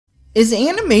Is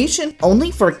animation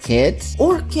only for kids,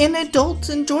 or can adults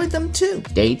enjoy them too?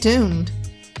 Stay tuned.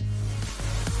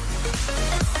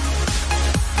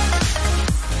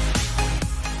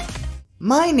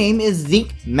 My name is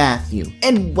Zeke Matthew,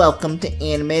 and welcome to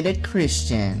Animated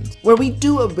Christians, where we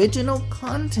do original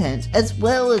content as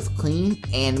well as clean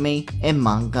anime and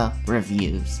manga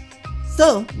reviews.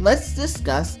 So, let's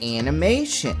discuss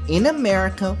animation. In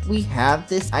America, we have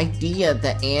this idea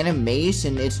that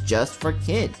animation is just for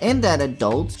kids, and that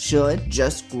adults should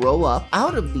just grow up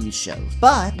out of these shows.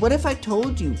 But, what if I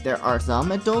told you there are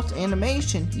some adult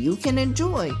animation you can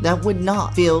enjoy that would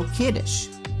not feel kiddish?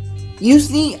 You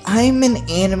see, I'm an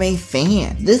anime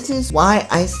fan. This is why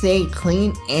I say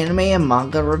clean anime and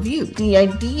manga review. The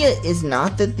idea is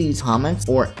not that these comics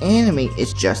or anime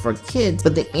is just for kids,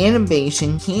 but the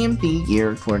animation can be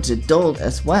geared towards adults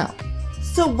as well.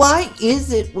 So why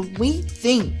is it when we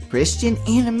think Christian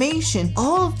animation,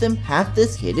 all of them have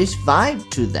this kiddish vibe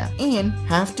to them and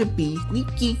have to be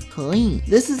squeaky clean?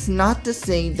 This is not to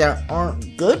say there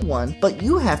aren't good ones, but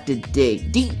you have to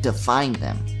dig deep to find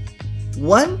them.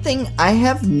 One thing I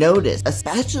have noticed,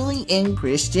 especially in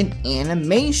Christian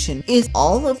animation, is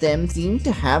all of them seem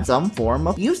to have some form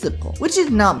of musical, which is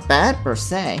not bad per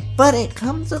se, but it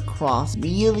comes across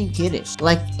really kiddish,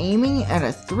 like aiming at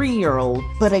a 3-year-old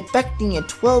but expecting a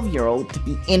 12-year-old to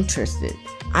be interested.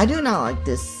 I do not like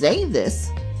to say this,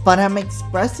 but I'm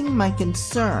expressing my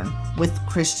concern with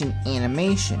Christian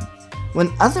animation, when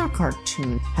other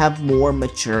cartoons have more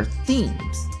mature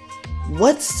themes.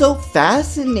 What's so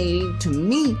fascinating to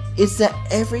me is that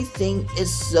everything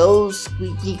is so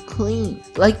squeaky clean.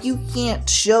 Like, you can't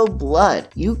show blood,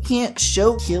 you can't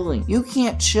show killing, you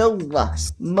can't show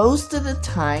lust. Most of the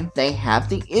time, they have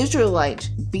the Israelites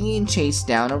being chased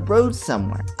down a road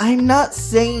somewhere. I'm not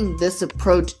saying this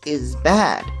approach is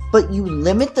bad, but you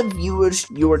limit the viewers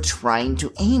you're trying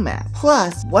to aim at.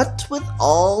 Plus, what's with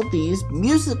all these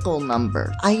musical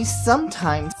numbers? I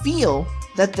sometimes feel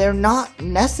that they're not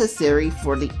necessary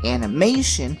for the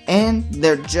animation and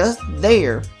they're just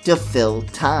there to fill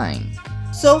time.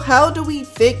 So how do we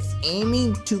fix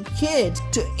aiming to kids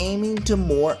to aiming to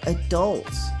more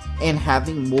adults and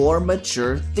having more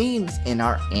mature themes in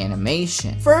our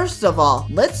animation? First of all,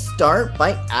 let's start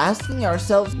by asking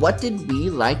ourselves, what did we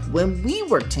like when we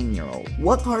were 10-year-olds?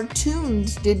 What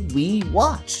cartoons did we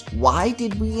watch? Why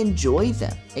did we enjoy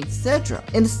them? Etc.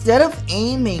 Instead of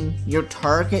aiming your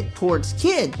target towards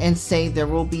kids and say there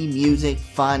will be music,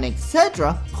 fun,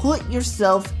 etc., put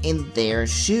yourself in their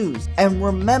shoes and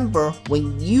remember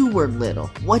when you were little.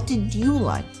 What did you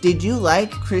like? Did you like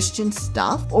Christian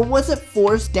stuff, or was it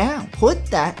forced down? Put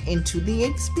that into the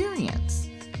experience.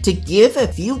 To give a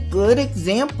few good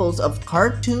examples of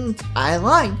cartoons I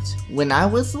liked when I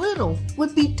was little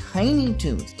would be Tiny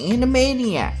Toons,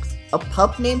 Animaniacs, A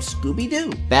Pup Named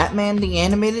Scooby-Doo, Batman the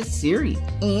Animated Series,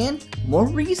 and, more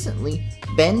recently,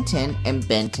 Ben 10 and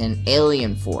Ben 10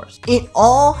 Alien Force. It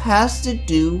all has to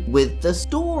do with the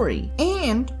story.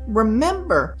 And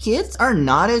remember, kids are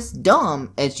not as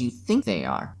dumb as you think they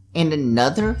are. And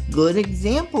another good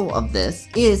example of this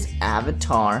is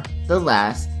Avatar: The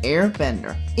Last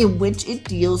Airbender, in which it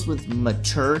deals with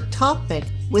mature topics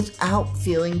without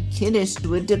feeling kiddish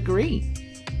to a degree.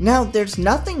 Now, there's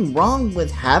nothing wrong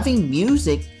with having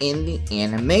music in the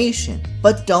animation,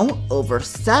 but don't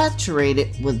oversaturate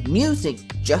it with music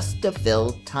just to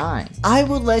fill time. I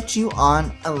will let you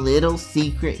on a little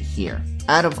secret here.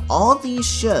 Out of all these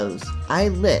shows I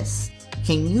list,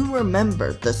 can you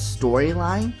remember the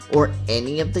storyline or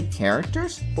any of the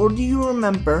characters? Or do you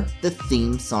remember the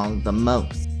theme song the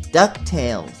most?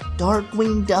 DuckTales,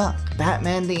 Darkwing Duck,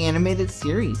 Batman the Animated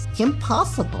Series, Kim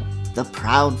Possible, The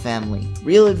Proud Family,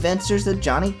 Real Adventures of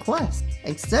Johnny Quest,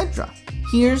 etc.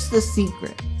 Here's the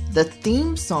secret. The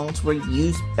theme songs were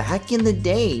used back in the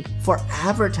day for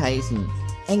advertising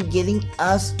and getting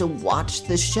us to watch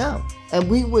the show. And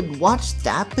we would watch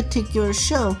that particular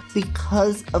show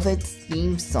because of its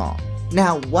theme song.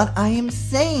 Now, what I am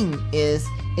saying is,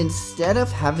 instead of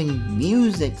having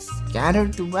music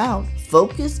scattered throughout,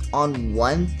 focus on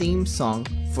one theme song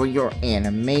for your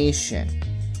animation.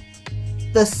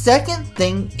 The second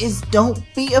thing is, don't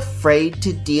be afraid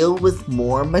to deal with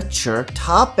more mature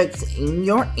topics in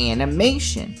your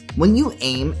animation when you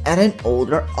aim at an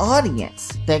older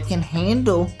audience that can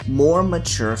handle more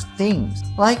mature themes,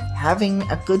 like having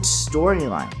a good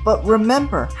storyline. But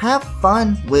remember, have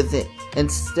fun with it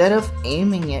instead of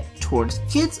aiming it towards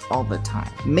kids all the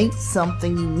time. Make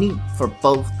something unique for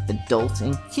both adults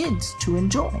and kids to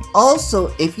enjoy.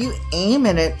 Also, if you aim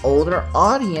at an older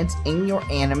audience in your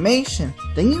animation,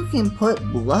 then you can put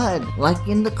blood like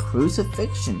in the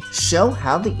crucifixion. Show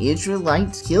how the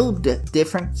Israelites killed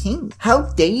different kings,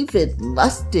 how David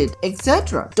lusted,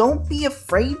 etc. Don't be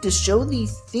afraid to show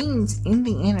these things in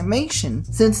the animation,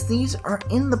 since these are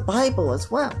in the Bible as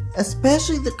well,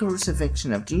 especially the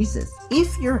crucifixion of Jesus,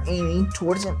 if you're aiming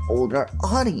towards an older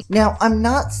audience. Now, I'm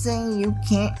not saying you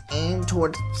can't aim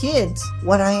towards kids.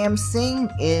 What I am saying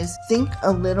is think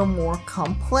a little more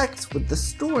complex with the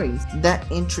stories that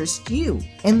interest you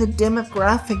and the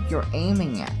demographic you're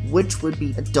aiming at, which would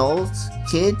be adults,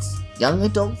 kids, young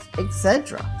adults,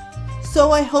 etc.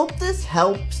 So I hope this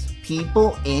helps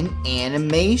people in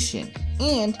animation.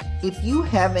 And if you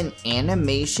have an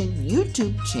animation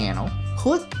YouTube channel,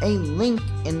 put a link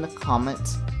in the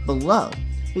comments below,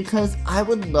 because I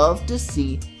would love to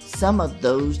see some of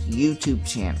those YouTube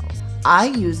channels. I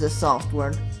use a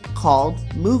software called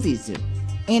MovieZoo,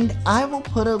 and I will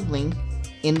put a link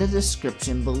in the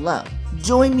description below.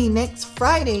 Join me next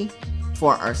Friday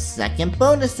for our second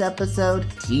bonus episode,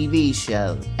 TV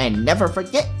show. And never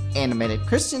forget, Animated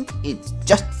Christians, it's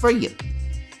just for you.